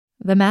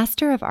The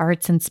Master of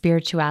Arts in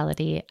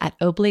Spirituality at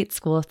Oblate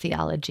School of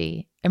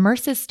Theology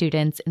immerses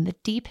students in the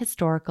deep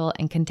historical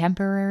and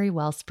contemporary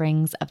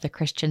wellsprings of the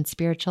Christian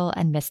spiritual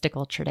and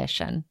mystical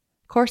tradition.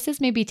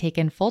 Courses may be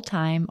taken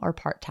full-time or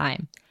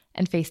part-time,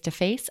 and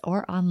face-to-face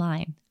or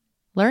online.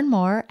 Learn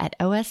more at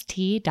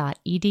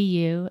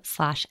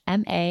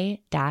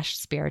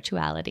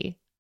ost.edu/ma-spirituality.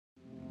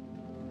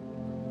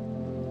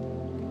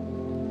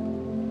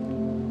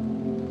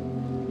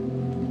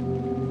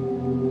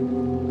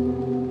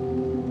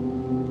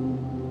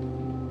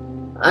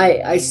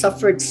 I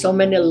suffered so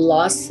many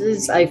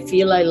losses. I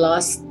feel I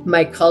lost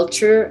my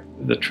culture.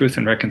 The truth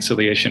and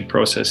reconciliation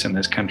process in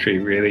this country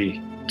really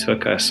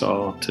took us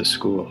all to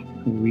school.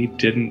 We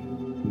didn't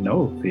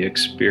know the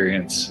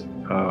experience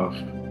of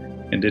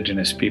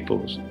Indigenous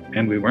peoples,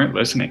 and we weren't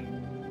listening.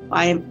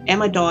 I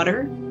am a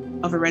daughter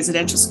of a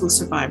residential school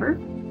survivor,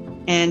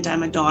 and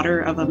I'm a daughter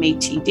of a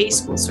Métis day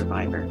school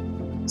survivor.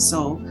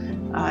 So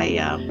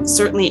I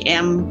certainly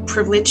am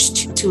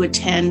privileged to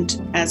attend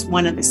as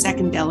one of the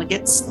second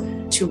delegates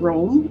to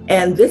Rome.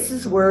 And this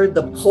is where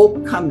the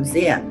Pope comes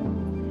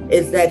in,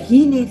 is that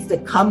he needs to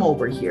come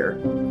over here,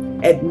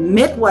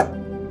 admit what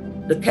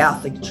the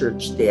Catholic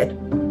Church did,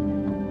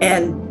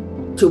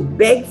 and to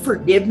beg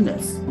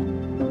forgiveness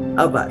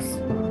of us,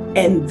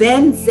 and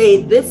then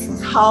say, this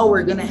is how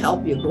we're going to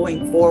help you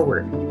going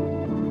forward.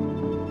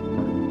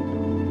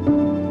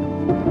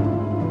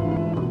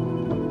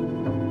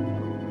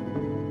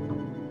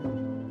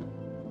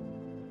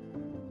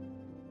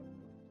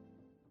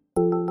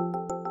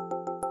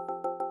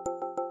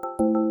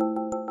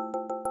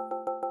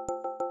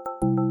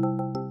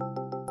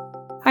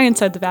 Hi,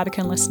 Inside the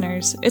Vatican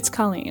listeners, it's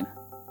Colleen.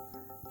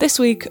 This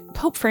week,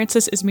 Pope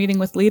Francis is meeting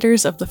with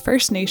leaders of the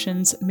First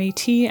Nations,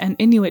 Métis, and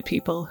Inuit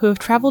people who have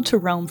traveled to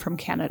Rome from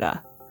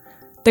Canada.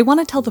 They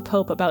want to tell the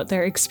Pope about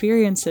their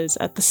experiences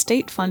at the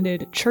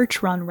state-funded,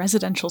 church-run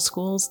residential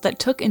schools that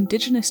took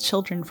Indigenous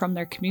children from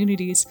their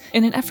communities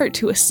in an effort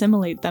to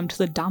assimilate them to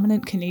the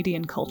dominant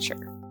Canadian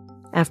culture.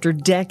 After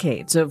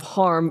decades of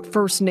harm,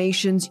 First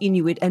Nations,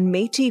 Inuit, and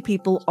Métis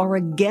people are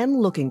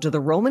again looking to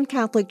the Roman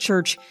Catholic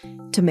Church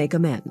to make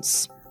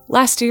amends.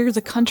 Last year,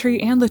 the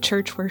country and the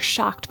church were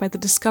shocked by the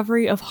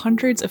discovery of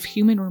hundreds of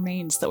human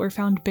remains that were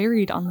found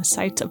buried on the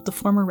sites of the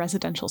former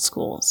residential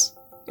schools.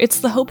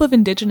 It's the hope of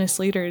Indigenous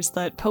leaders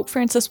that Pope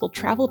Francis will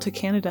travel to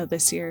Canada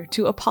this year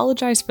to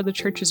apologize for the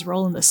church's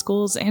role in the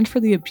schools and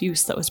for the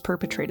abuse that was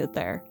perpetrated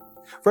there.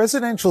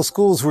 Residential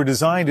schools were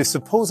designed to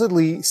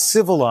supposedly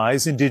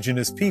civilize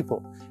Indigenous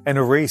people and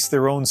erase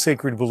their own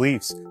sacred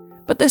beliefs.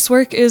 But this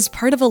work is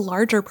part of a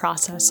larger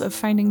process of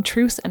finding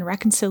truth and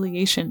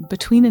reconciliation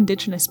between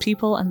Indigenous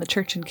people and the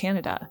Church in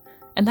Canada,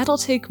 and that'll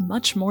take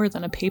much more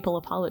than a papal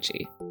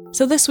apology.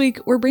 So this week,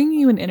 we're bringing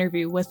you an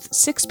interview with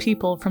 6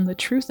 people from the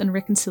Truth and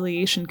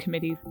Reconciliation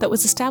Committee that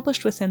was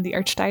established within the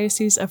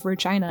Archdiocese of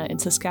Regina in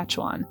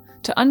Saskatchewan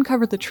to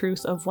uncover the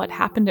truth of what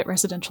happened at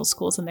residential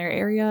schools in their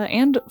area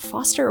and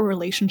foster a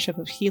relationship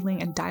of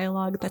healing and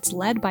dialogue that's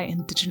led by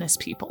Indigenous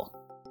people.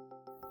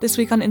 This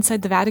week on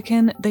Inside the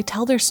Vatican, they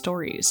tell their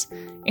stories,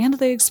 and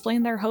they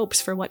explain their hopes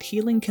for what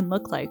healing can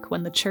look like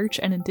when the Church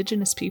and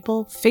Indigenous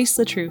people face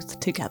the truth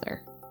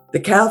together. The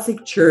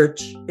Catholic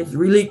Church is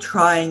really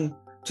trying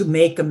to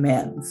make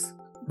amends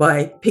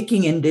by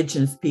picking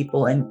Indigenous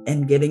people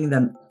and getting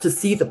them to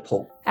see the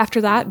Pope. After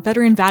that,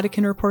 veteran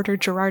Vatican reporter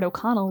Gerard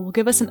O'Connell will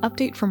give us an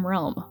update from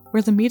Rome,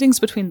 where the meetings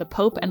between the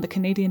Pope and the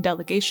Canadian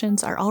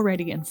delegations are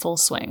already in full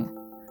swing.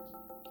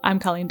 I'm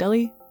Colleen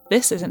Dilly.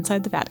 This is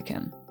Inside the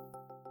Vatican.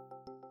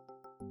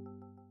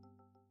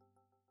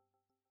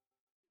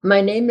 My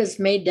name is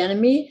May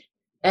Denemy,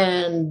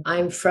 and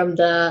I'm from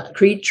the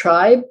Cree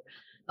tribe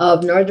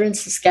of Northern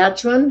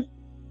Saskatchewan.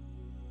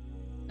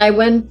 I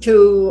went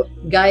to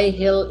Guy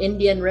Hill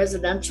Indian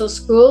Residential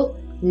School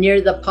near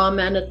the Pas,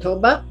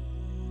 Manitoba.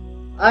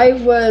 I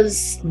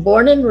was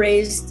born and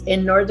raised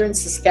in Northern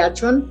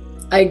Saskatchewan.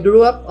 I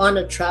grew up on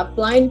a trap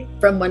line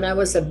from when I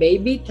was a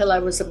baby till I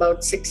was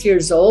about 6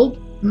 years old.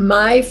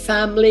 My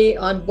family,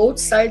 on both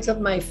sides of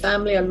my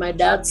family, on my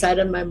dad's side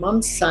and my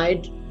mom's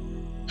side,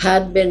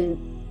 had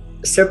been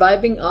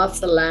surviving off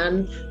the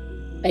land,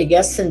 I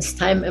guess, since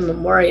time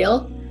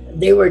immemorial.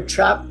 They were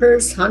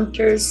trappers,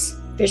 hunters,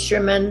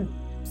 fishermen,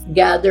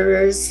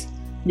 gatherers.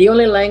 The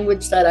only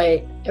language that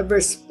I ever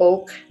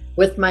spoke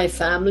with my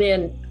family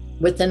and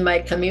within my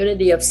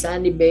community of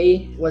Sandy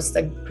Bay was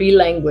the Cree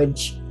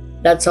language.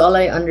 That's all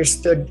I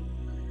understood.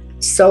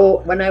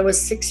 So when I was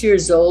 6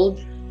 years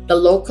old, the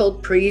local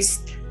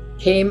priest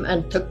came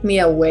and took me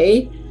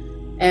away,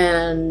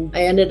 and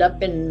I ended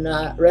up in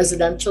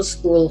residential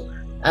school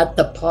at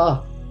the Pas.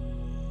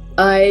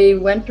 I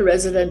went to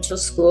residential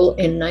school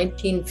in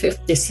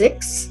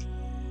 1956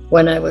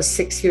 when I was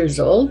 6 years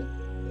old,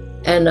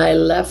 and I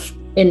left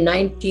in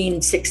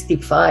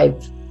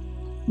 1965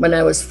 when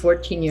I was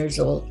 14 years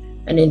old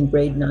and in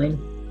grade 9.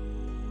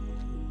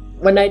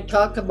 When I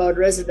talk about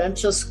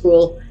residential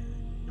school,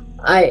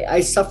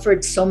 I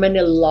suffered so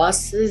many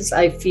losses.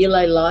 I feel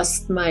I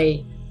lost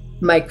my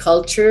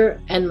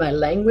culture and my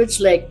language.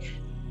 Like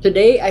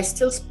today, I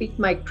still speak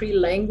my Cree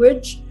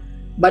language,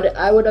 but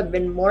I would have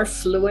been more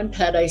fluent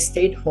had I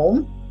stayed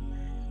home.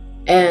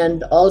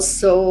 And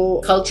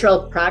also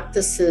cultural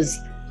practices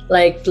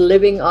like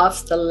living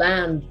off the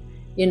land.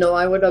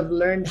 I would have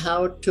learned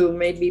how to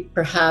maybe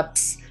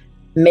perhaps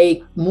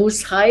make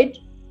moose hide.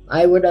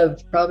 I would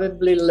have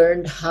probably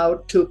learned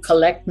how to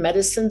collect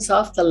medicines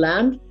off the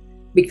land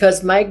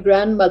because my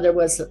grandmother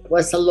was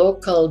a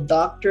local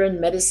doctor and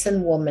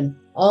medicine woman.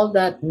 All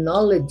that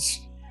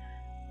knowledge,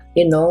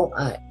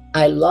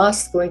 I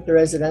lost going to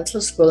residential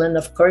school. And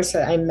of course,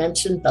 I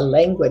mentioned the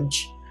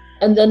language.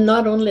 And then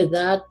not only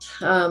that,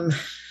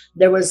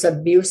 there was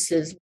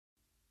abuses.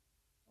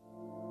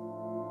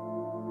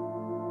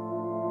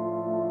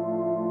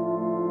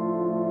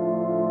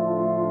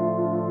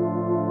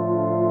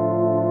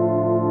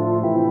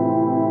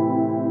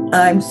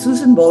 I'm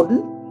Susan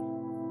Bowden.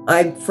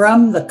 I'm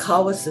from the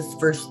Cowessess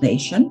First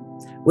Nation,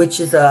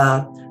 which is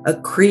a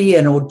Cree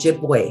and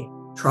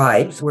Ojibwe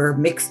tribes. We're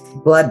mixed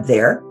blood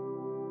there.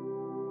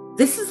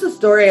 This is a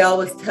story I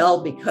always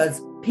tell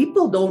because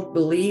people don't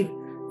believe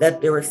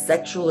that there was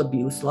sexual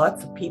abuse.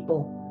 Lots of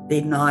people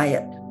deny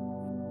it.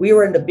 We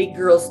were in the big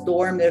girls'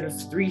 dorm. There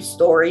was 3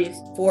 stories,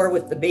 4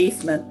 with the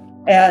basement.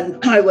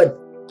 And I would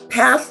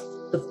pass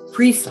the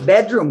priest's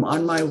bedroom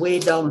on my way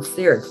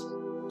downstairs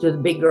to the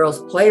big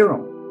girls'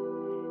 playroom.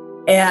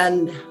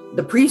 And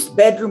the priest's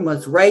bedroom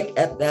was right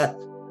at that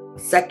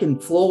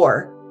 2nd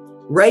floor,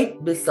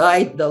 right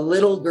beside the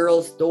little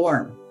girls'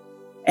 dorm.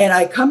 And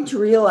I come to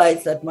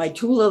realize that my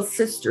 2 little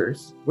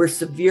sisters were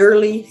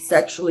severely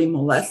sexually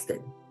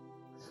molested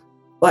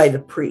by the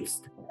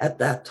priest at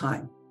that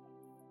time,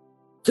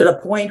 to the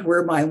point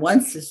where my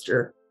one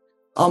sister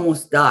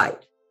almost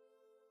died.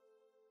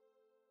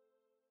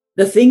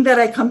 The thing that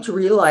I come to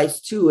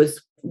realize too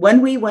is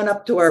when we went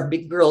up to our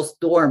big girls'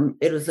 dorm,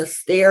 it was a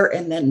stair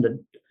and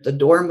then the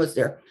dorm was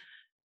there.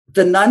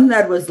 The nun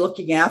that was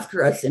looking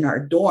after us in our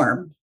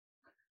dorm,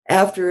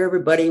 after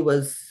everybody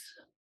was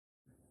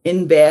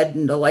in bed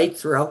and the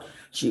lights were out,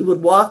 she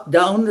would walk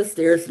down the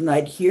stairs and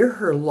I'd hear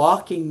her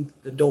locking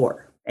the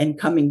door and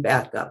coming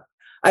back up.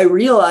 I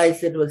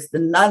realized it was the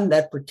nun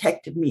that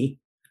protected me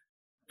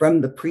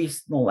from the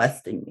priest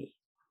molesting me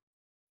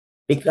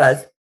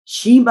because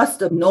she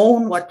must have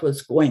known what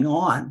was going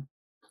on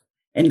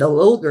in the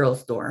little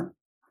girls' dorm,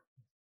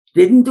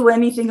 didn't do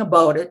anything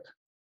about it,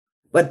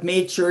 but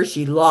made sure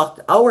she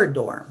locked our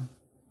dorm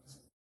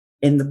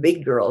in the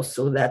big girls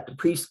so that the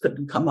priest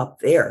couldn't come up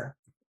there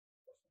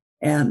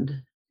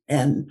and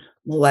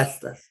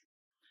molest us.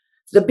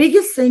 The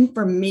biggest thing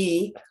for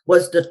me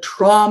was the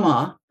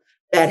trauma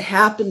that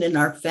happened in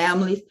our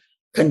families,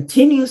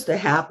 continues to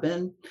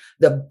happen,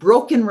 the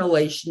broken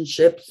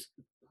relationships,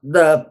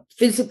 the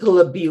physical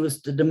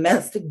abuse, the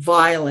domestic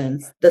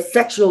violence, the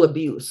sexual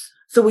abuse.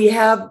 So we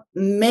have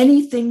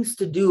many things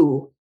to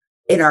do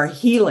in our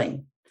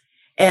healing.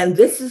 And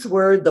this is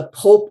where the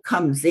Pope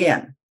comes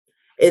in,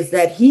 is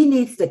that he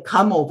needs to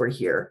come over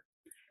here,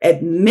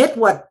 admit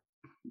what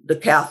the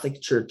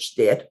Catholic Church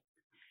did,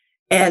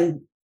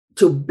 and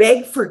to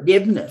beg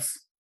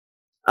forgiveness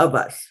of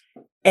us,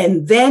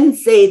 and then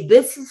say,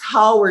 this is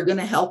how we're going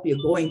to help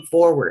you going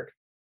forward.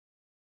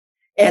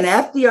 And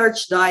at the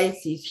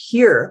Archdiocese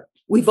here,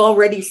 we've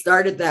already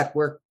started that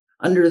work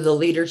under the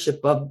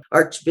leadership of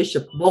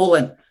Archbishop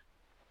Bolin.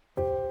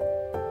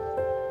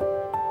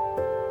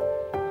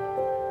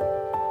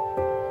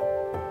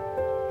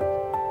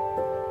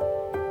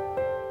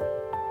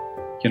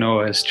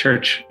 As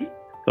church,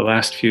 the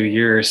last few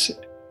years,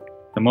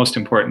 the most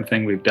important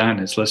thing we've done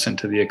is listen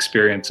to the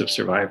experience of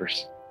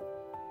survivors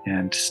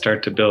and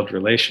start to build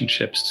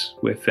relationships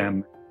with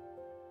them.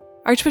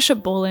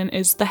 Archbishop Bolin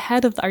is the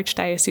head of the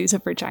Archdiocese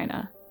of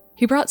Regina.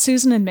 He brought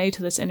Susan and May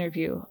to this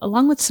interview,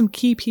 along with some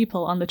key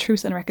people on the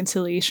Truth and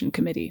Reconciliation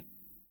Committee.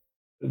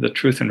 The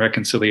Truth and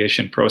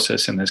Reconciliation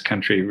process in this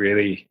country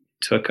really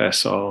took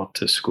us all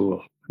to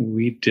school.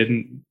 We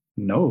didn't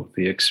know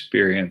the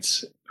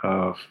experience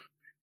of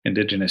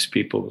Indigenous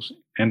peoples,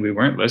 and we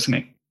weren't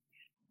listening.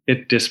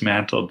 It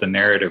dismantled the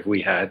narrative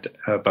we had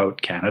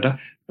about Canada,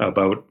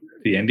 about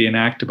the Indian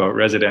Act, about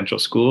residential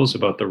schools,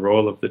 about the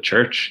role of the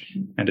church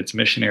and its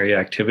missionary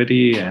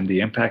activity and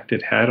the impact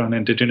it had on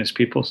Indigenous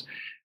peoples.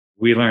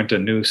 We learned a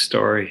new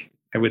story.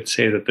 I would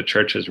say that the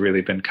church has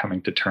really been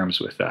coming to terms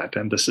with that,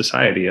 and the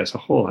society as a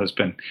whole has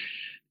been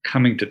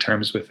coming to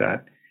terms with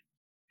that.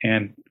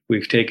 And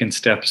we've taken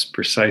steps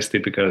precisely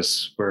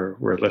because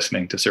we're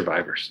listening to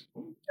survivors.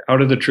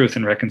 Out of the Truth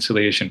and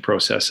Reconciliation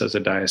process as a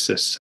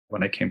diocese,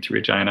 when I came to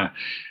Regina,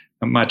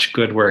 much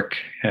good work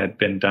had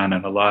been done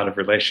and a lot of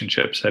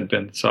relationships had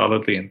been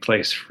solidly in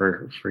place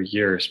for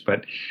years.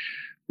 But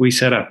we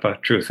set up a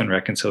Truth and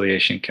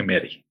Reconciliation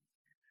Committee.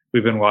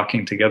 We've been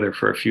walking together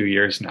for a few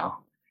years now.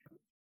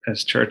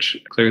 As church,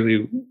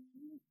 clearly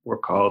we're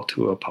called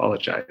to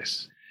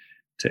apologize,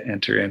 to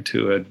enter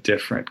into a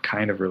different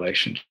kind of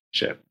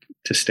relationship,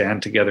 to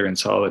stand together in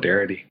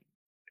solidarity.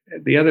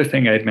 The other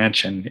thing I'd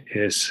mention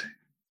is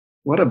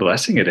what a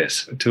blessing it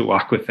is to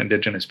walk with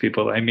Indigenous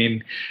people. I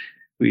mean,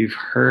 we've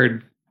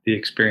heard the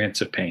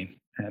experience of pain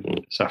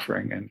and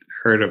suffering and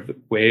heard of the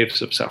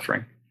waves of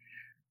suffering.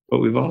 but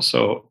we've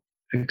also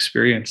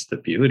experienced the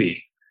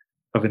beauty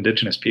of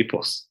Indigenous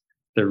peoples,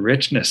 the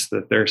richness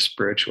that their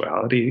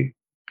spirituality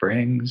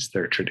brings,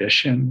 their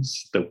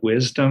traditions, the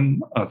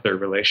wisdom of their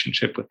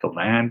relationship with the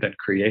land and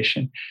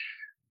creation.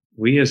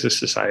 We as a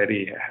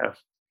society have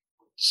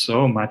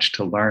so much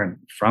to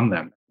learn from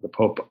them. The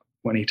Pope,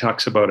 when he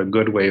talks about a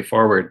good way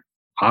forward,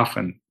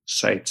 often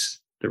cites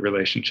the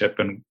relationship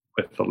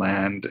with the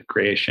land,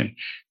 creation,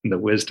 and the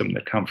wisdom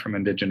that come from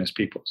Indigenous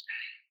peoples.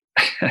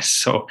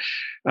 So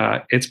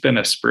it's been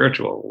a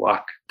spiritual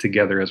walk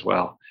together as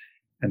well.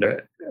 And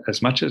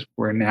as much as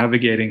we're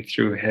navigating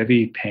through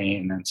heavy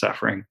pain and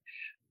suffering,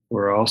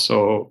 we're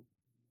also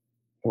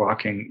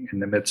walking in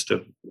the midst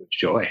of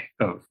joy,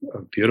 of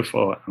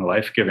beautiful and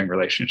life-giving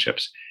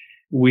relationships.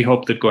 We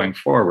hope that going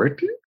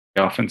forward,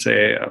 we often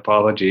say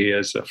apology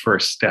is a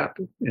first step,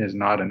 is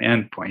not an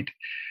end point.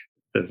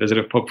 The visit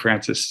of Pope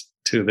Francis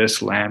to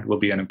this land will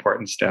be an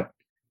important step,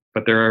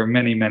 but there are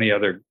many, many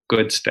other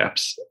good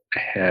steps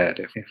ahead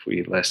if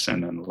we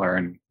listen and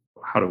learn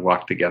how to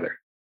walk together.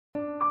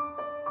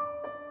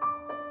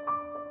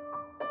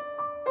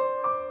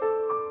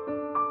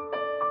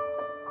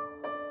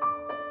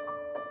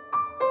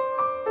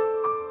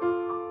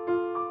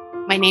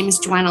 My name is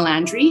Joanna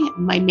Landry.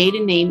 My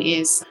maiden name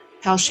is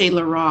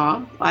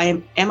Palche-Leroy.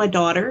 I am a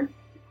daughter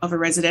of a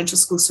residential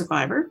school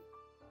survivor,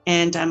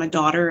 and I'm a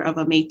daughter of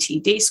a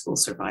Métis day school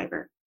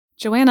survivor.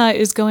 Joanna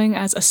is going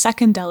as a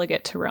second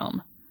delegate to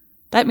Rome.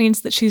 That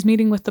means that she's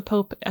meeting with the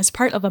Pope as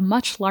part of a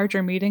much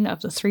larger meeting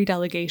of the 3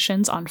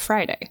 delegations on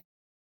Friday.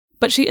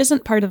 But she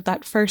isn't part of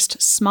that first,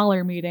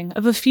 smaller meeting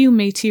of a few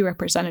Métis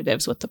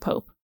representatives with the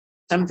Pope.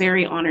 I'm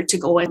very honored to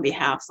go on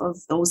behalf of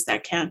those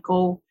that can't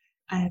go.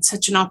 I had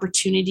such an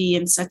opportunity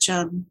and such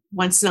a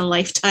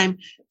once-in-a-lifetime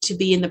to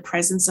be in the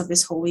presence of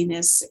His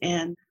Holiness.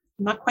 And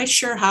I'm not quite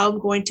sure how I'm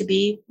going to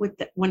be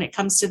when it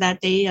comes to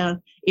that day,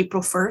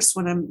 April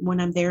 1st, when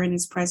I'm there in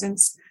His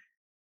presence.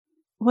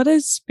 What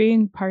does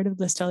being part of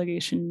this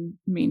delegation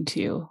mean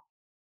to you?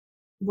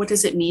 What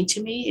does it mean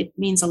to me? It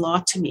means a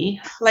lot to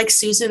me. Like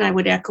Susan, I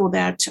would echo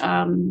that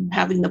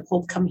having the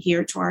Pope come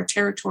here to our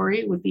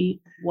territory would be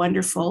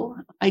wonderful.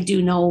 I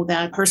do know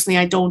that personally,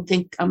 I don't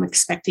think I'm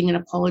expecting an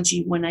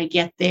apology when I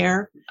get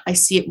there. I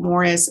see it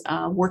more as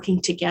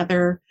working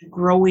together,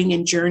 growing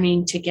and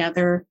journeying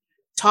together,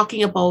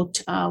 talking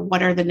about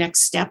what are the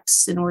next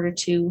steps in order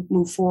to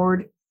move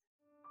forward.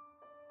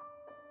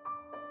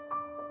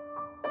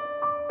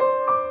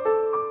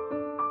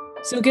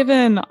 So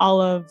given all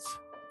of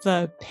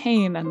the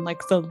pain and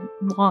the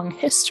long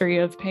history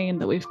of pain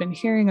that we've been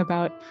hearing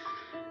about,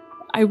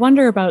 I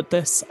wonder about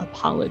this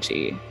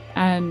apology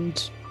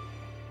and,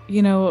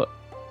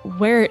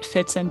 where it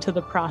fits into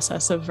the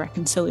process of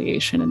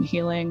reconciliation and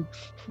healing.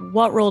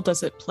 What role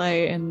does it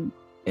play in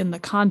the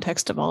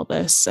context of all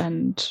this?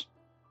 And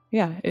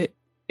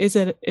is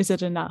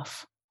it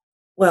enough?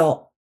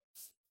 Well,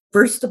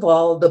 first of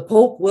all, the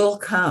Pope will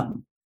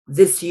come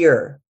this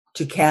year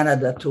to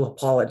Canada to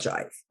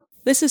apologize.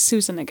 This is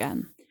Susan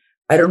again.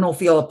 I don't know if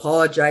he'll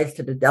apologize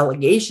to the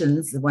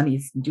delegations when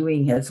he's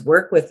doing his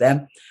work with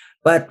them,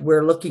 but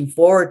we're looking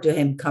forward to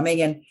him coming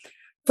in.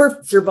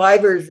 For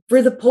survivors,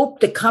 for the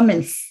Pope to come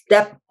and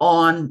step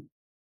on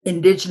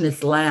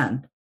Indigenous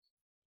land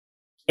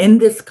in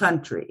this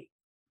country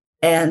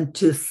and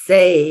to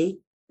say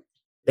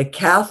the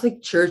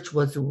Catholic Church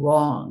was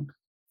wrong.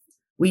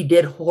 We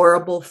did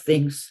horrible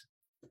things.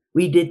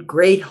 We did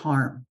great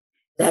harm,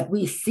 that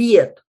we see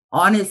it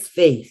on his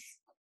face.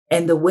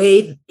 And the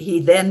way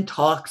he then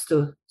talks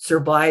to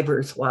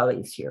survivors while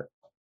he's here.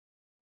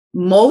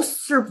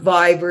 Most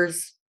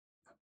survivors,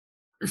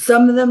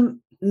 some of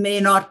them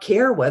may not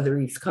care whether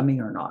he's coming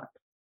or not,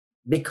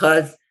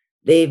 because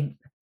they've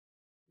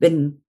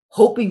been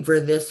hoping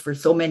for this for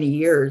so many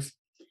years,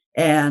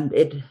 and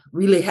it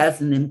really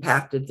hasn't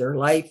impacted their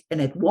life, and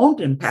it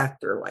won't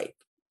impact their life.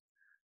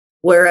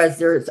 Whereas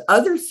there's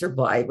other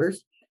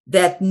survivors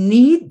that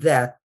need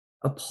that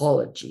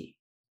apology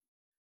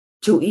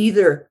to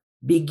either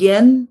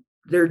begin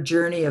their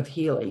journey of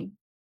healing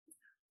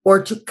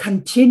or to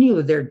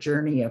continue their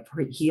journey of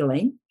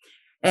healing.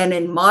 And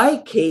in my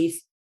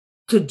case,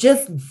 to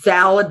just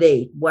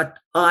validate what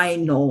I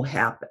know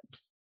happened.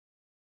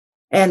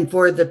 And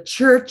for the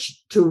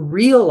church to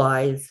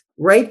realize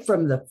right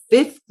from the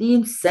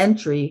 15th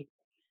century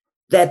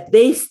that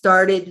they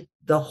started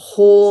the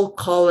whole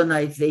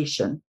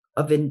colonization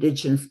of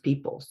Indigenous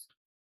peoples.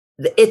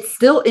 It's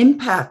still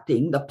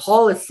impacting the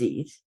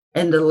policies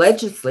and the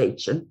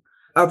legislation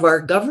of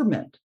our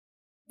government,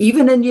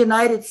 even in the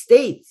United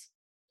States.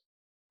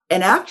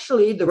 And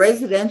actually, the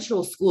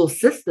residential school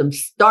system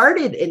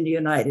started in the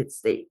United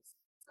States.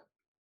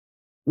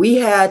 We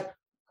had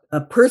a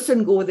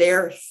person go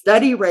there,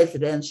 study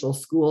residential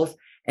schools,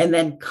 and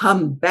then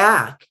come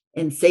back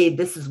and say,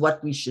 this is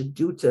what we should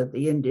do to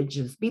the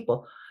Indigenous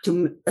people,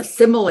 to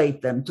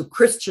assimilate them, to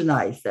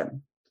Christianize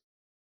them.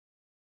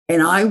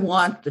 And I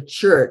want the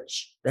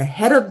church, the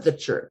head of the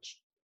church,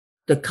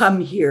 to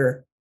come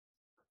here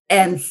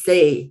and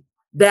say,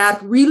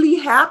 that really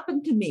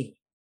happened to me.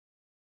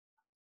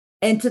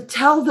 And to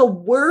tell the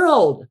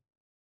world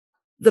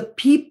the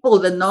people,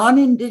 the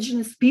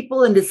non-Indigenous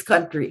people in this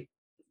country,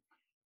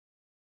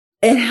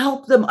 and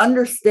help them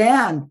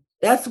understand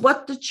that's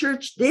what the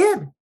church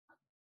did,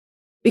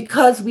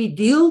 because we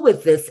deal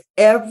with this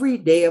every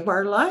day of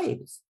our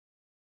lives.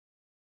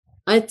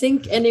 I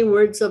think any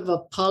words of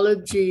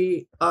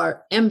apology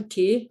are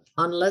empty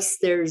unless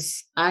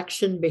there's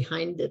action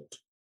behind it.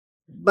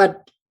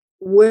 But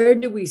where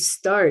do we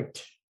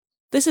start?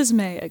 This is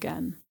May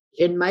again.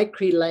 In my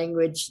Cree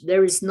language,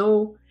 there is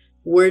no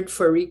word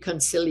for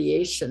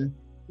reconciliation.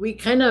 We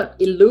kind of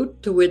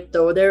allude to it,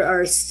 though. There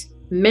are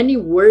many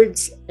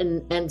words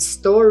and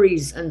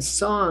stories and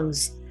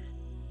songs,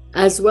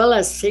 as well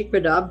as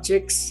sacred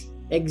objects.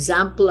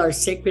 Example are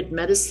sacred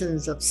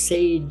medicines of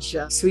sage,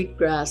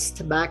 sweetgrass,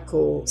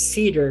 tobacco,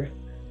 cedar,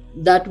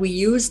 that we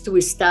use to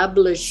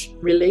establish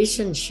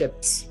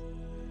relationships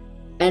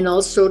and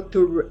also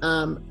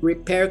to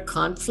repair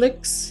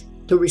conflicts,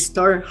 to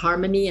restore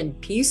harmony and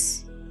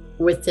peace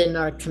within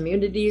our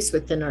communities,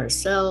 within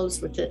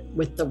ourselves,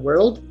 with the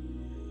world.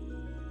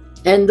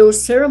 And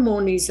those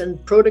ceremonies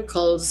and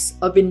protocols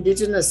of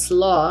Indigenous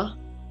law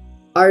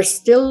are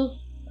still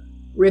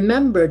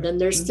remembered, and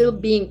they're still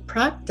being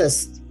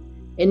practiced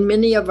in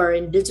many of our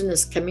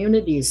Indigenous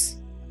communities.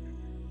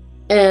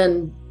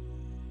 And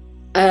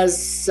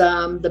as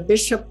the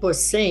bishop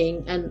was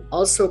saying, and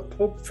also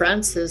Pope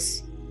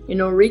Francis,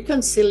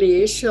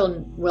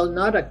 reconciliation will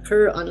not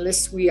occur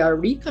unless we are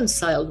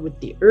reconciled with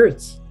the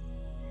earth,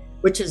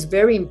 which is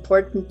very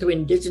important to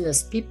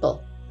Indigenous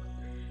people.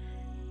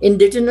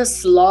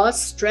 Indigenous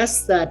laws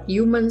stress that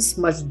humans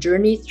must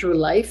journey through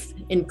life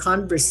in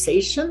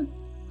conversation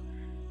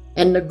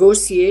and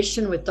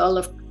negotiation with all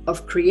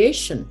of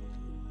creation.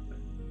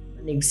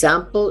 An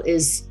example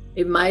is,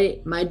 if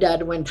my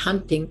dad went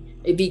hunting,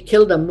 if he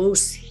killed a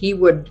moose, he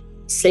would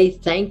say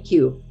thank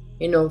you,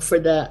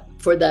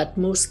 for that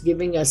moose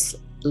giving us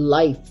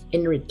life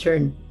in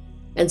return.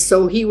 And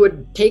so he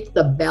would take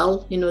the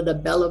bell,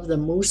 the bell of the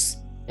moose,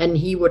 and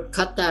he would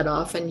cut that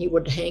off and he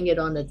would hang it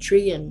on a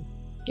tree and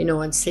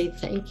say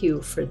thank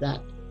you for that.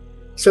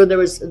 So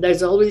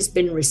there's always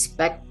been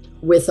respect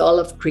with all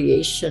of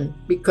creation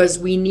because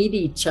we need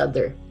each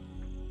other.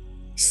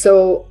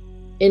 So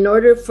in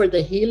order for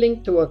the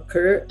healing to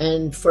occur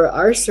and for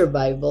our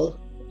survival,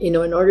 in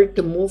order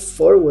to move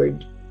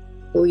forward,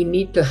 we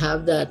need to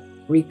have that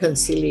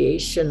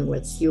reconciliation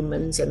with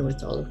humans and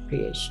with all of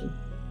creation.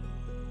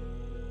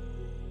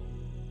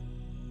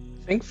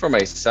 I think for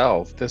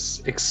myself,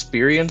 this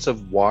experience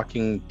of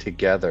walking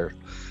together,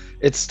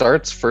 it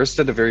starts first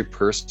at a very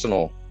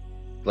personal,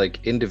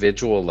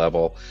 individual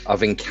level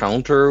of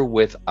encounter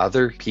with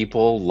other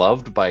people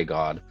loved by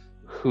God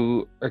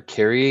who are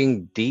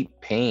carrying deep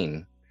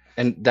pain,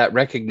 and that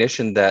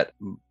recognition that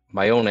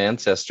my own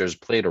ancestors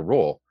played a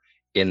role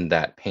in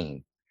that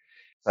pain.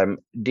 I'm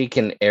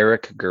Deacon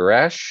Eric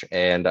Guresh,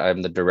 and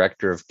I'm the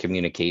Director of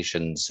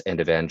Communications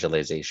and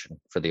Evangelization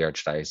for the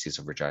Archdiocese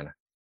of Regina.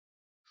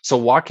 So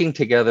walking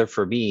together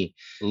for me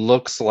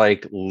looks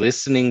like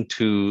listening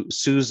to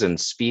Susan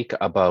speak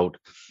about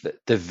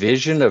the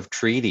vision of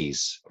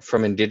treaties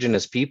from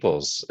Indigenous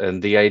peoples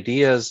and the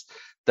ideas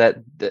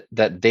that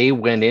they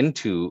went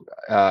into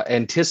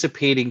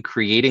anticipating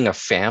creating a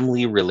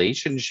family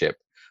relationship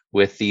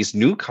with these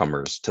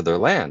newcomers to their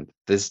land,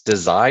 this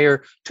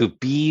desire to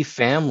be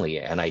family.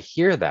 And I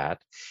hear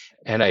that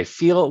and I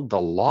feel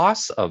the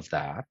loss of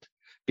that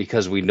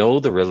because we know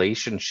the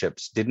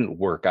relationships didn't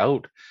work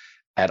out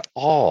at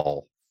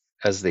all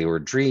as they were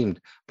dreamed.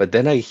 But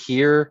then I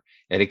hear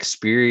and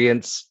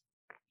experience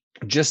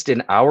just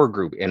in our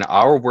group, in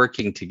our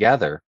working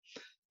together,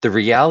 the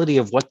reality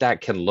of what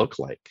that can look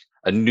like,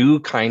 a new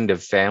kind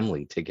of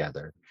family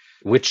together,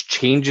 which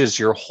changes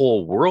your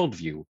whole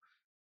worldview.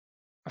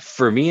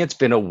 For me, it's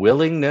been a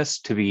willingness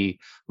to be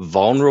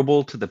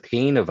vulnerable to the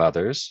pain of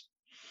others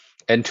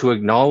and to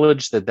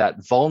acknowledge that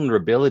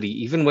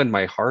vulnerability, even when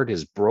my heart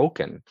is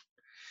broken,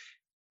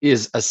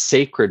 is a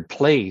sacred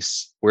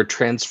place where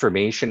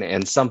transformation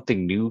and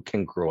something new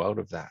can grow out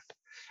of that.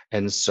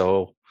 And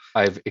so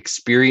I've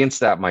experienced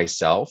that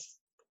myself,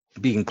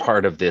 being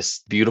part of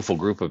this beautiful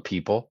group of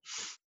people.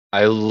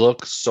 I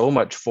look so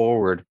much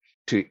forward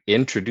to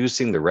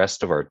introducing the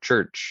rest of our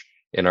church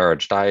in our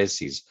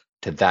archdiocese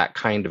to that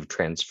kind of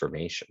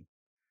transformation.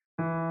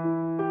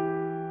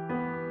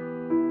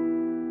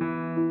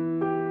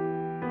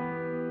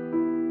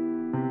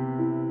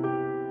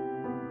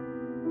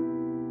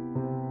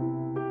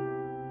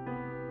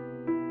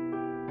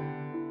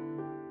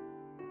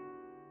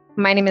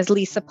 My name is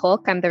Lisa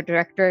Polk. I'm the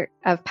Director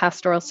of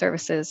Pastoral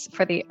Services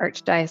for the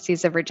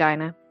Archdiocese of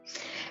Regina.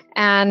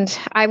 And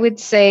I would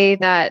say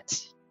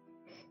that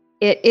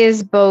it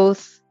is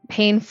both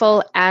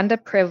painful and a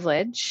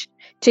privilege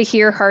to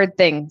hear hard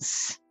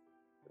things.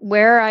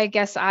 Where I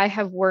guess I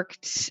have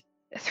worked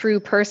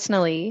through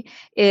personally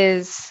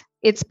is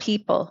it's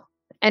people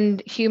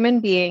and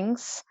human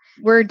beings.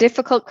 We're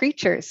difficult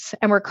creatures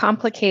and we're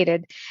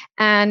complicated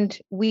and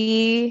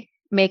we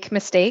make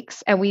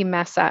mistakes and we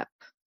mess up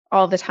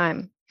all the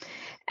time.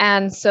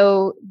 And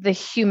so the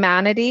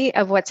humanity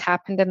of what's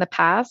happened in the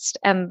past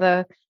and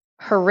the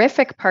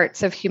horrific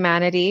parts of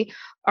humanity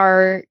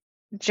are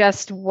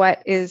just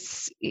what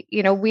is,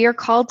 we are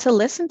called to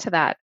listen to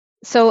that.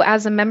 So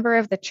as a member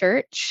of the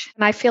church,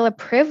 and I feel a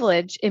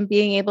privilege in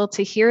being able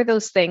to hear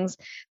those things,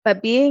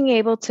 but being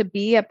able to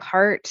be a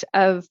part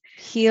of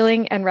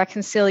healing and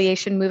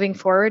reconciliation moving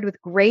forward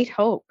with great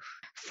hope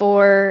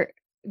for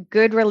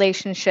good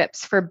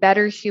relationships, for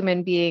better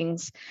human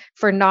beings,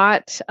 for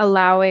not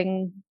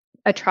allowing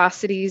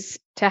atrocities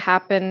to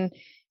happen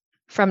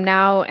from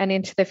now and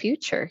into the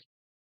future.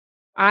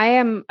 I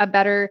am a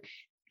better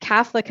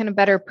Catholic and a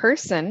better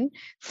person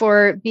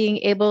for being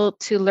able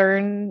to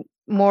learn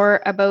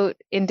more about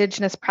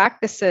Indigenous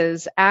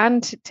practices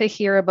and to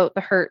hear about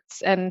the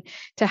hurts and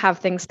to have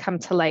things come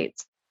to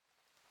light.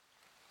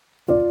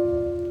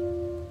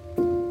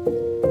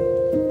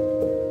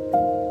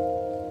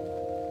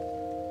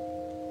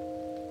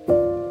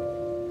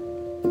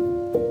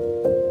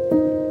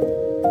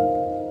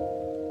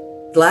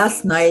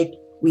 Last night,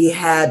 we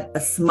had a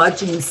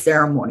smudging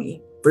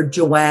ceremony for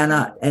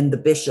Joanna and the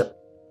bishop.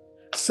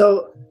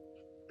 So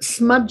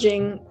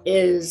smudging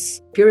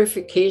is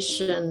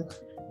purification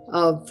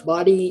of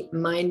body,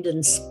 mind,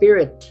 and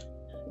spirit.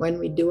 When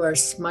we do our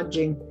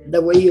smudging, the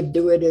way you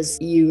do it is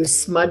you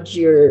smudge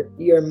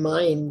your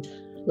mind,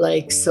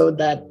 like so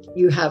that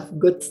you have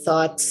good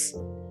thoughts,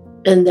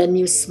 and then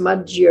you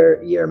smudge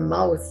your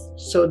mouth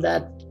so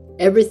that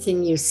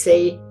everything you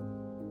say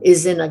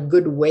is in a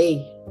good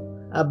way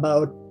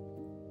about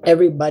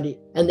everybody.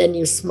 And then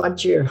you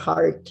smudge your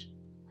heart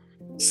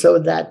so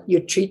that you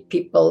treat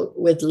people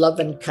with love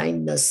and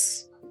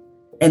kindness.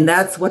 And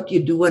that's what you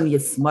do when you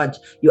smudge.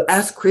 You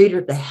ask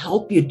Creator to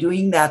help you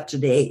doing that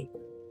today,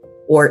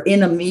 or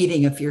in a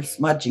meeting if you're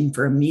smudging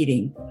for a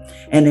meeting.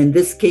 And in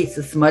this case,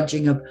 the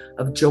smudging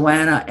of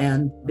Joanna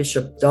and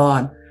Bishop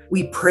Dawn,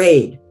 we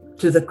prayed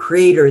to the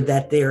Creator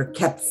that they are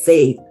kept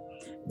safe,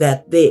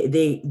 that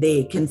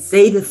they can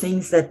say the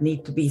things that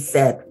need to be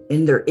said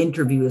in their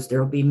interviews.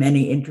 There will be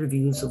many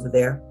interviews over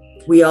there.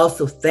 We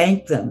also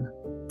thank them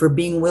for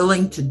being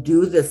willing to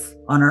do this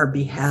on our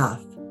behalf.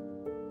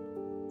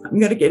 I'm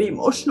going to get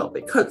emotional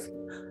because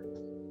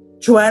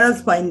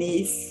Joanna's my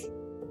niece.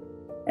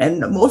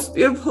 And the most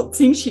beautiful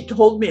thing she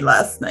told me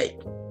last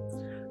night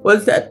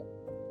was that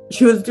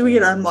she was doing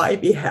it on my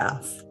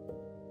behalf.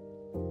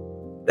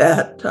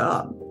 That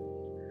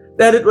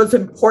it was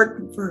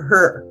important for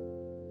her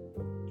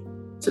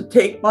to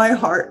take my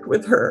heart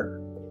with her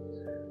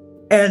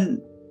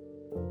and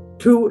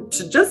to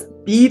just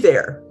be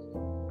there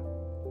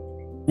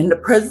in the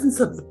presence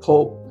of the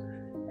Pope.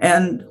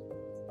 And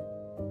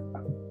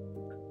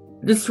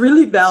this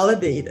really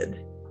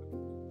validated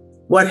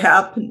what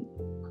happened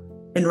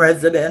in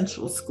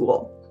residential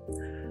school,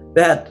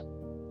 that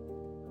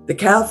the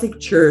Catholic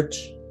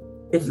Church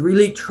is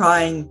really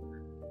trying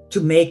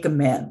to make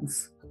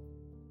amends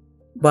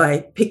by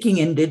picking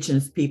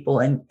Indigenous people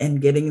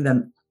and getting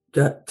them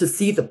to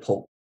see the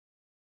Pope.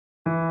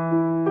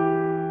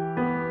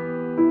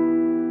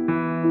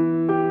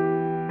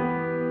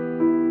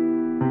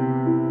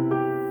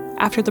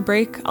 After the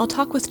break, I'll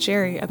talk with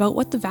Jerry about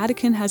what the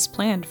Vatican has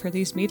planned for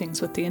these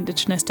meetings with the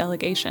Indigenous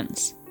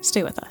delegations.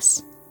 Stay with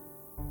us.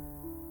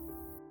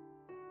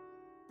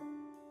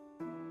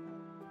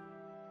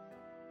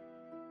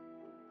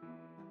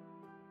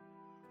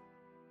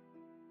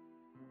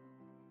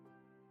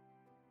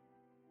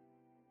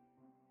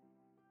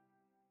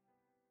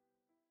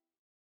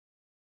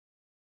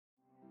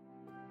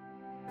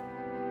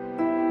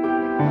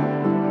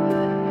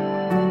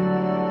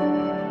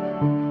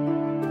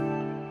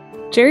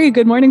 Jerry,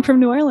 good morning from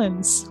New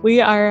Orleans.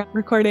 We are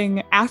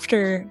recording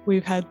after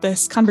we've had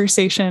this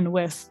conversation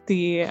with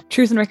the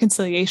Truth and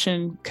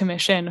Reconciliation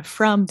Commission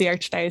from the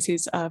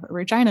Archdiocese of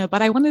Regina,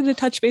 but I wanted to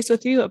touch base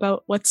with you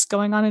about what's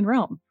going on in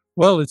Rome.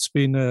 Well, it's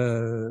been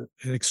an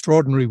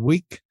extraordinary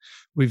week.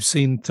 We've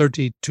seen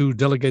 32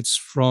 delegates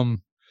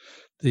from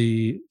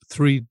the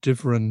 3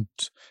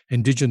 different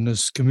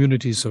Indigenous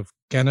communities of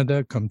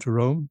Canada come to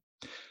Rome: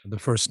 the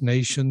First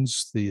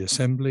Nations, the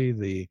Assembly,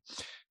 the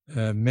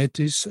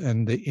Métis,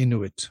 and the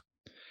Inuit.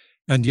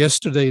 And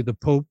yesterday, the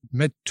Pope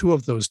met 2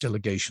 of those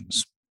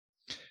delegations.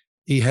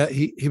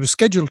 He was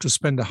scheduled to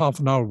spend a half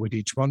an hour with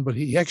each one, but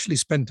he actually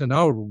spent an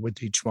hour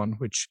with each one,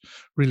 which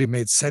really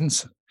made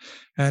sense.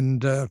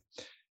 And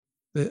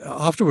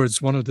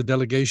afterwards, one of the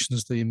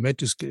delegations, the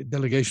Métis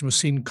delegation, was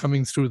seen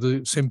coming through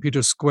the St.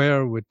 Peter's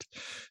Square with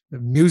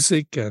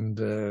music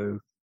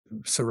and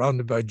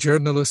surrounded by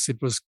journalists.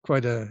 It was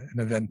quite an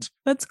event.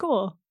 That's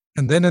cool.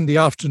 And then in the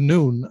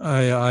afternoon,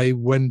 I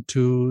went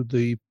to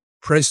the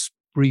press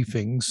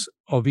briefings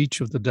of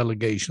each of the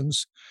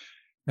delegations,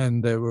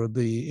 and there were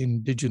the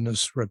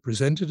Indigenous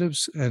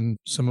representatives and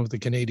some of the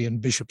Canadian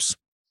bishops.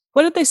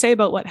 What did they say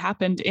about what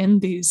happened in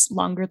these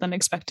longer than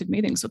expected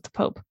meetings with the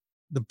Pope?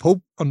 The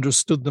Pope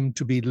understood them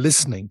to be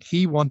listening.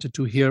 He wanted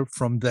to hear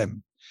from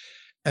them,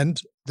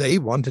 and they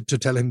wanted to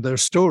tell him their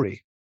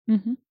story.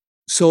 Mm-hmm.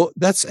 So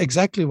that's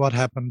exactly what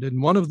happened. In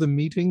one of the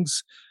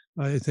meetings,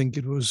 I think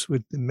it was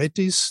with the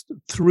Métis,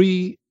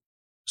 3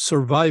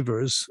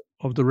 survivors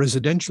of the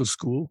residential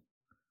school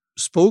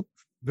spoke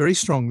very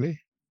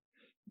strongly,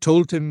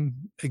 told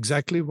him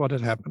exactly what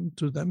had happened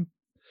to them,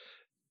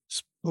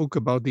 spoke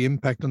about the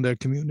impact on their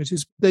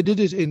communities. They did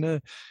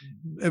it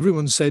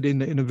everyone said,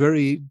 in a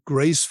very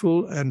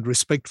graceful and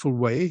respectful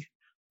way,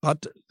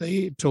 but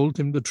they told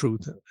him the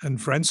truth. And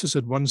Francis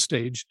at one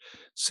stage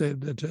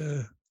said that,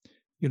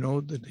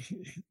 that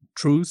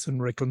truth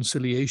and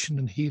reconciliation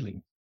and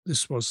healing,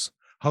 this was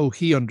how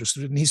he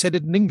understood it. And he said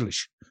it in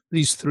English,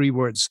 these 3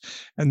 words.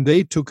 And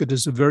they took it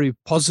as a very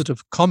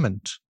positive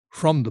comment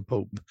from the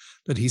Pope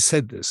that he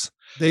said this.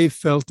 They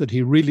felt that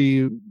he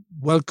really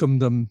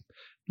welcomed them,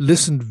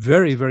 listened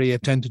very, very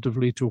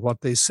attentively to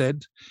what they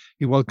said.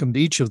 He welcomed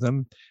each of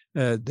them.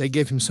 They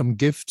gave him some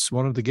gifts.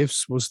 One of the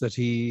gifts was that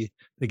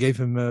they gave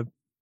him a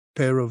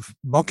pair of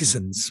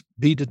moccasins,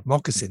 beaded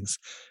moccasins.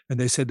 And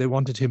they said they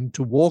wanted him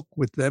to walk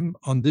with them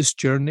on this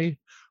journey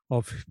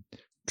of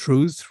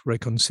truth,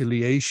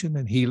 reconciliation,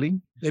 and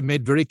healing. They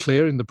made very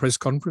clear in the press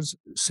conference,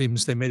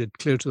 seems they made it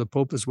clear to the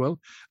Pope as well,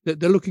 that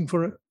they're looking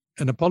for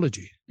an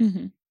apology,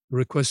 a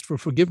request for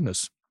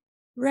forgiveness.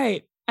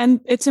 Right.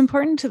 And it's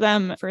important to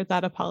them for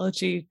that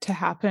apology to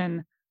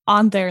happen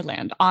on their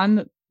land,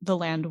 on the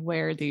land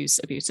where these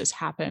abuses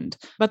happened.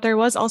 But there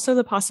was also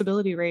the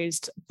possibility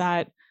raised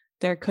that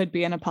there could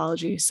be an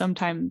apology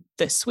sometime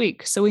this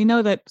week. So we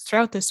know that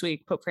throughout this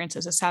week, Pope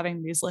Francis is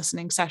having these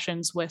listening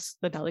sessions with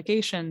the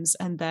delegations.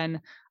 And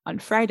then on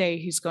Friday,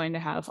 he's going to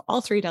have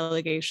all 3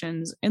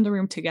 delegations in the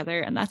room together.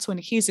 And that's when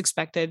he's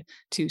expected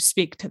to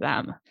speak to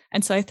them.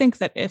 And so I think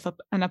that if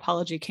an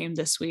apology came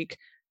this week,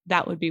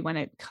 that would be when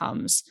it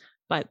comes.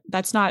 But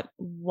that's not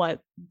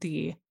what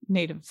the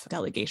Native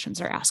delegations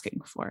are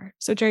asking for.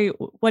 So, Jerry,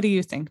 what do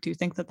you think? Do you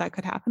think that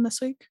could happen this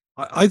week?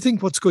 I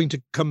think what's going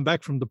to come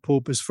back from the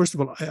Pope is, first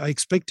of all, I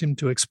expect him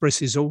to express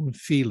his own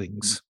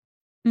feelings.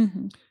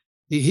 Mm-hmm.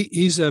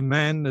 He's a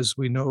man, as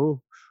we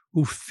know,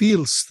 who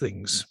feels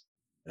things.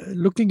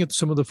 Looking at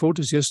some of the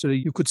photos yesterday,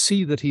 you could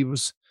see that he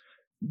was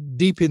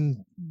deep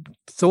in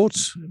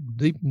thoughts,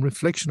 deep in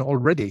reflection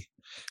already.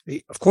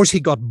 Of course, he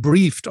got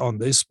briefed on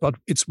this, but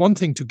it's one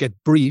thing to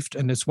get briefed,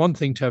 and it's one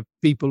thing to have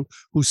people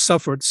who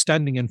suffered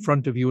standing in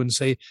front of you and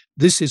say,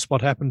 this is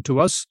what happened to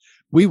us.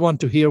 We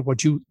want to hear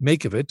what you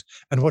make of it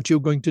and what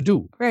you're going to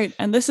do. Right.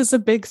 And this is a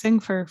big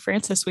thing for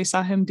Francis. We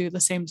saw him do the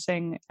same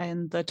thing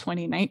in the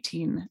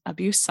 2019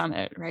 Abuse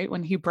Summit, right?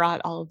 When he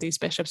brought all of these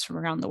bishops from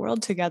around the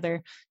world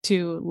together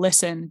to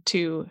listen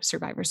to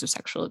survivors of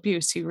sexual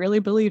abuse. He really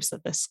believes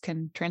that this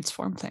can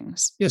transform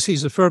things. Yes,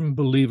 he's a firm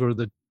believer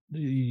that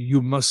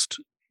you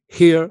must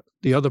hear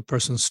the other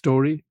person's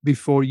story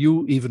before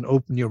you even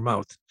open your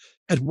mouth.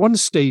 At one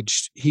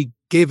stage, he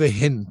gave a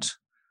hint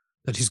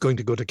that he's going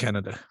to go to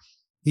Canada.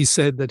 He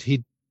said that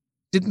he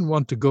didn't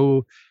want to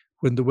go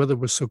when the weather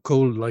was so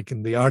cold, like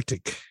in the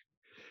Arctic.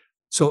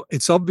 So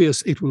it's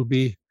obvious it will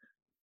be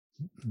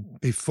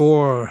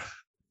before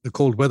the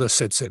cold weather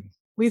sets in.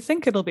 We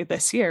think it'll be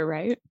this year,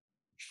 right?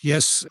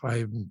 Yes,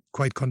 I'm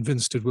quite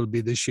convinced it will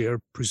be this year,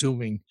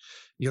 presuming,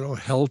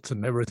 health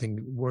and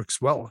everything works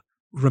well.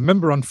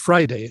 Remember, on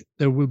Friday,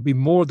 there will be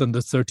more than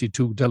the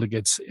 32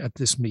 delegates at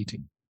this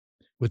meeting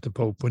with the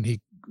Pope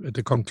at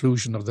the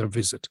conclusion of their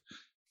visit.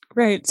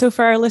 Right. So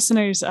for our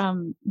listeners,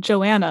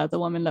 Joanna, the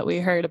woman that we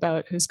heard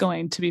about who's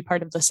going to be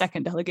part of the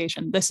second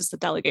delegation, this is the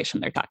delegation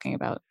they're talking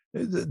about.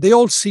 They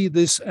all see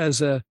this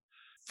as a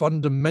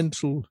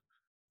fundamental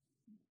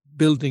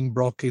building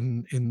block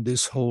in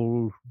this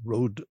whole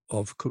road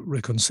of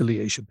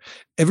reconciliation.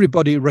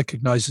 Everybody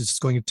recognizes it's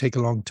going to take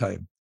a long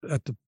time.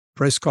 At the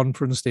press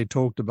conference, they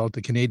talked about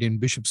the Canadian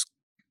bishops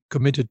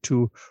committed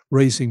to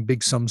raising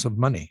big sums of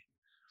money,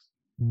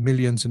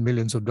 millions and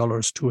millions of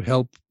dollars, to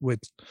help with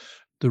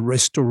the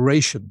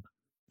restoration,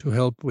 to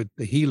help with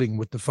the healing,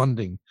 with the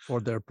funding for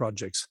their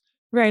projects.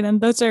 Right.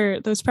 And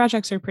those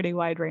projects are pretty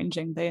wide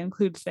ranging. They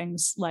include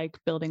things like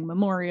building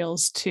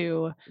memorials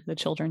to the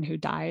children who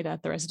died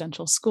at the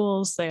residential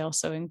schools. They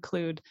also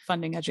include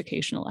funding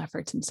educational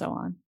efforts and so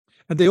on.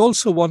 And they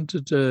also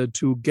wanted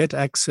to get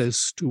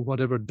access to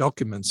whatever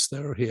documents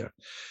that are here.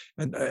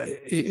 And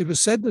it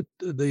was said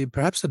that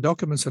perhaps the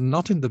documents are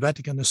not in the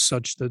Vatican as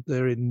such, that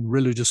they're in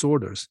religious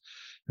orders.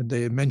 And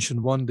they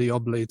mentioned one, the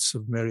Oblates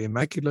of Mary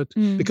Immaculate,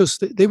 because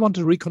they want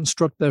to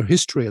reconstruct their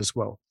history as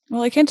well.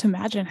 Well, I can't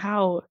imagine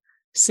how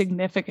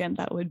significant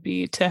that would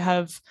be to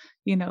have,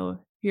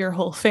 your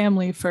whole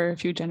family for a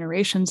few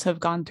generations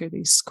have gone through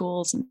these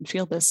schools and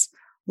feel this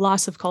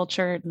loss of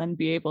culture, and then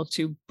be able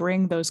to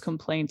bring those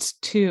complaints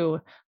to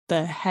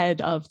the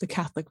head of the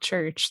Catholic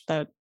Church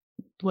that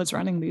was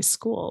running these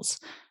schools.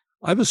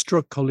 I was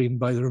struck, Colleen,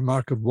 by the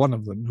remark of one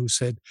of them who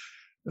said,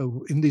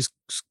 in these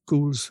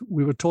schools,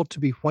 we were taught to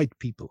be white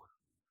people,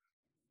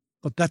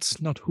 but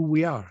that's not who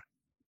we are.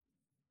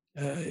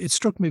 It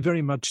struck me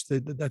very much,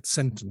 that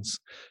sentence.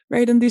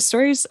 Right. And these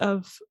stories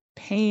of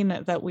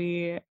pain that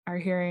we are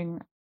hearing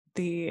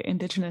the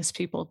Indigenous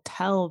people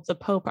tell the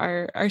Pope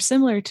are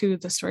similar to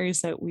the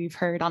stories that we've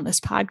heard on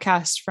this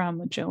podcast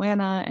from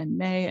Joanna and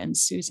May and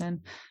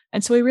Susan.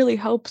 And so we really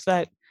hope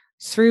that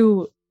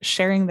through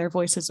sharing their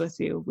voices with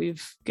you,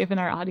 we've given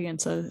our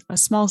audience a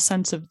small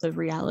sense of the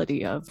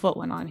reality of what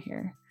went on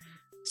here.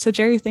 So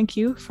Jerry, thank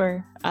you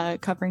for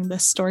covering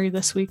this story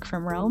this week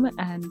from Rome,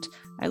 and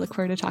I look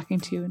forward to talking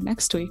to you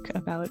next week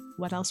about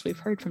what else we've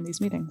heard from these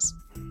meetings.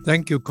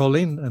 Thank you,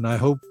 Colleen, and I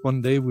hope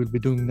one day we'll be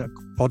doing a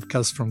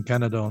podcast from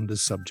Canada on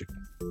this subject.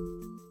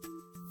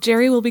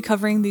 Jerry will be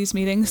covering these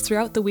meetings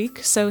throughout the week,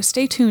 so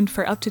stay tuned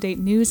for up-to-date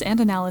news and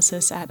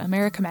analysis at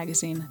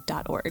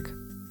americamagazine.org.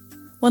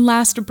 One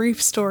last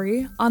brief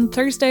story. On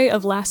Thursday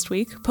of last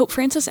week, Pope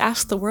Francis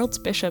asked the world's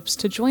bishops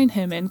to join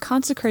him in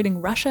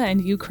consecrating Russia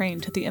and Ukraine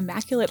to the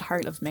Immaculate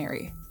Heart of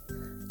Mary.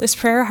 This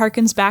prayer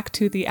harkens back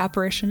to the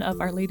apparition of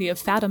Our Lady of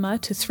Fatima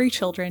to 3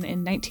 children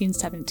in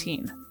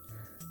 1917.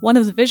 One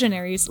of the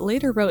visionaries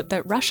later wrote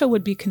that Russia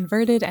would be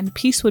converted and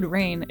peace would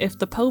reign if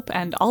the Pope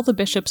and all the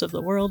bishops of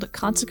the world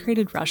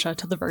consecrated Russia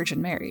to the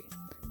Virgin Mary.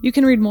 You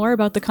can read more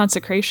about the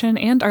consecration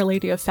and Our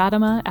Lady of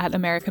Fatima at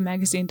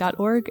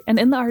americamagazine.org and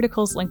in the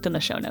articles linked in the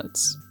show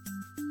notes.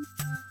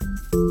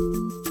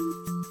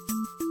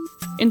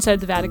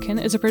 Inside the Vatican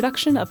is a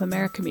production of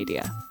America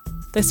Media.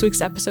 This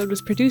week's episode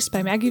was produced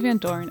by Maggie Van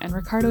Dorn and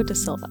Ricardo da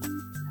Silva.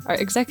 Our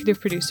executive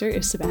producer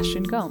is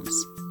Sebastian Gomes.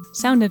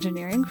 Sound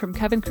engineering from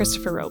Kevin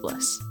Christopher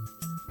Robles.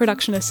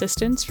 Production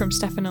assistance from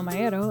Stefano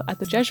Maero at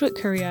the Jesuit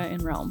Curia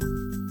in Rome.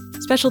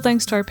 Special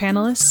thanks to our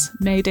panelists,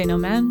 May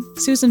Desnomen,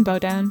 Susan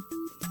Baudin,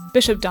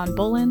 Bishop Don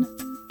Bolin,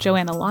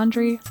 Joanna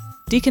Laundrie,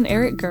 Deacon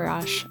Eric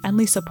Gurash, and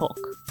Lisa Polk.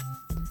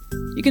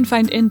 You can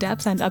find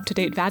in-depth and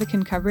up-to-date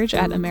Vatican coverage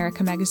at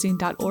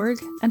americamagazine.org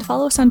and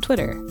follow us on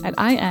Twitter at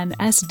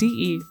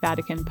INSDE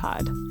Vatican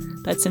Pod.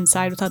 That's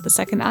inside without the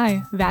second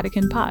I,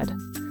 Vatican Pod.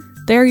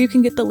 There you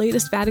can get the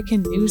latest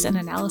Vatican news and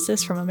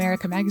analysis from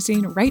America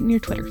Magazine right in your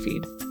Twitter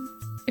feed.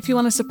 If you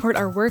want to support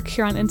our work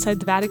here on Inside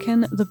the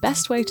Vatican, the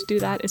best way to do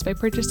that is by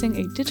purchasing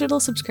a digital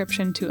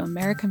subscription to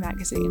America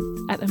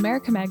Magazine at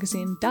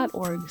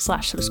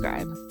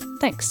americamagazine.org/subscribe.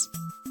 Thanks.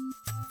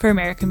 For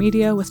America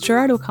Media with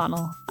Gerard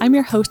O'Connell, I'm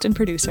your host and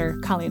producer,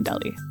 Colleen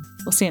Deli.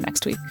 We'll see you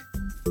next week.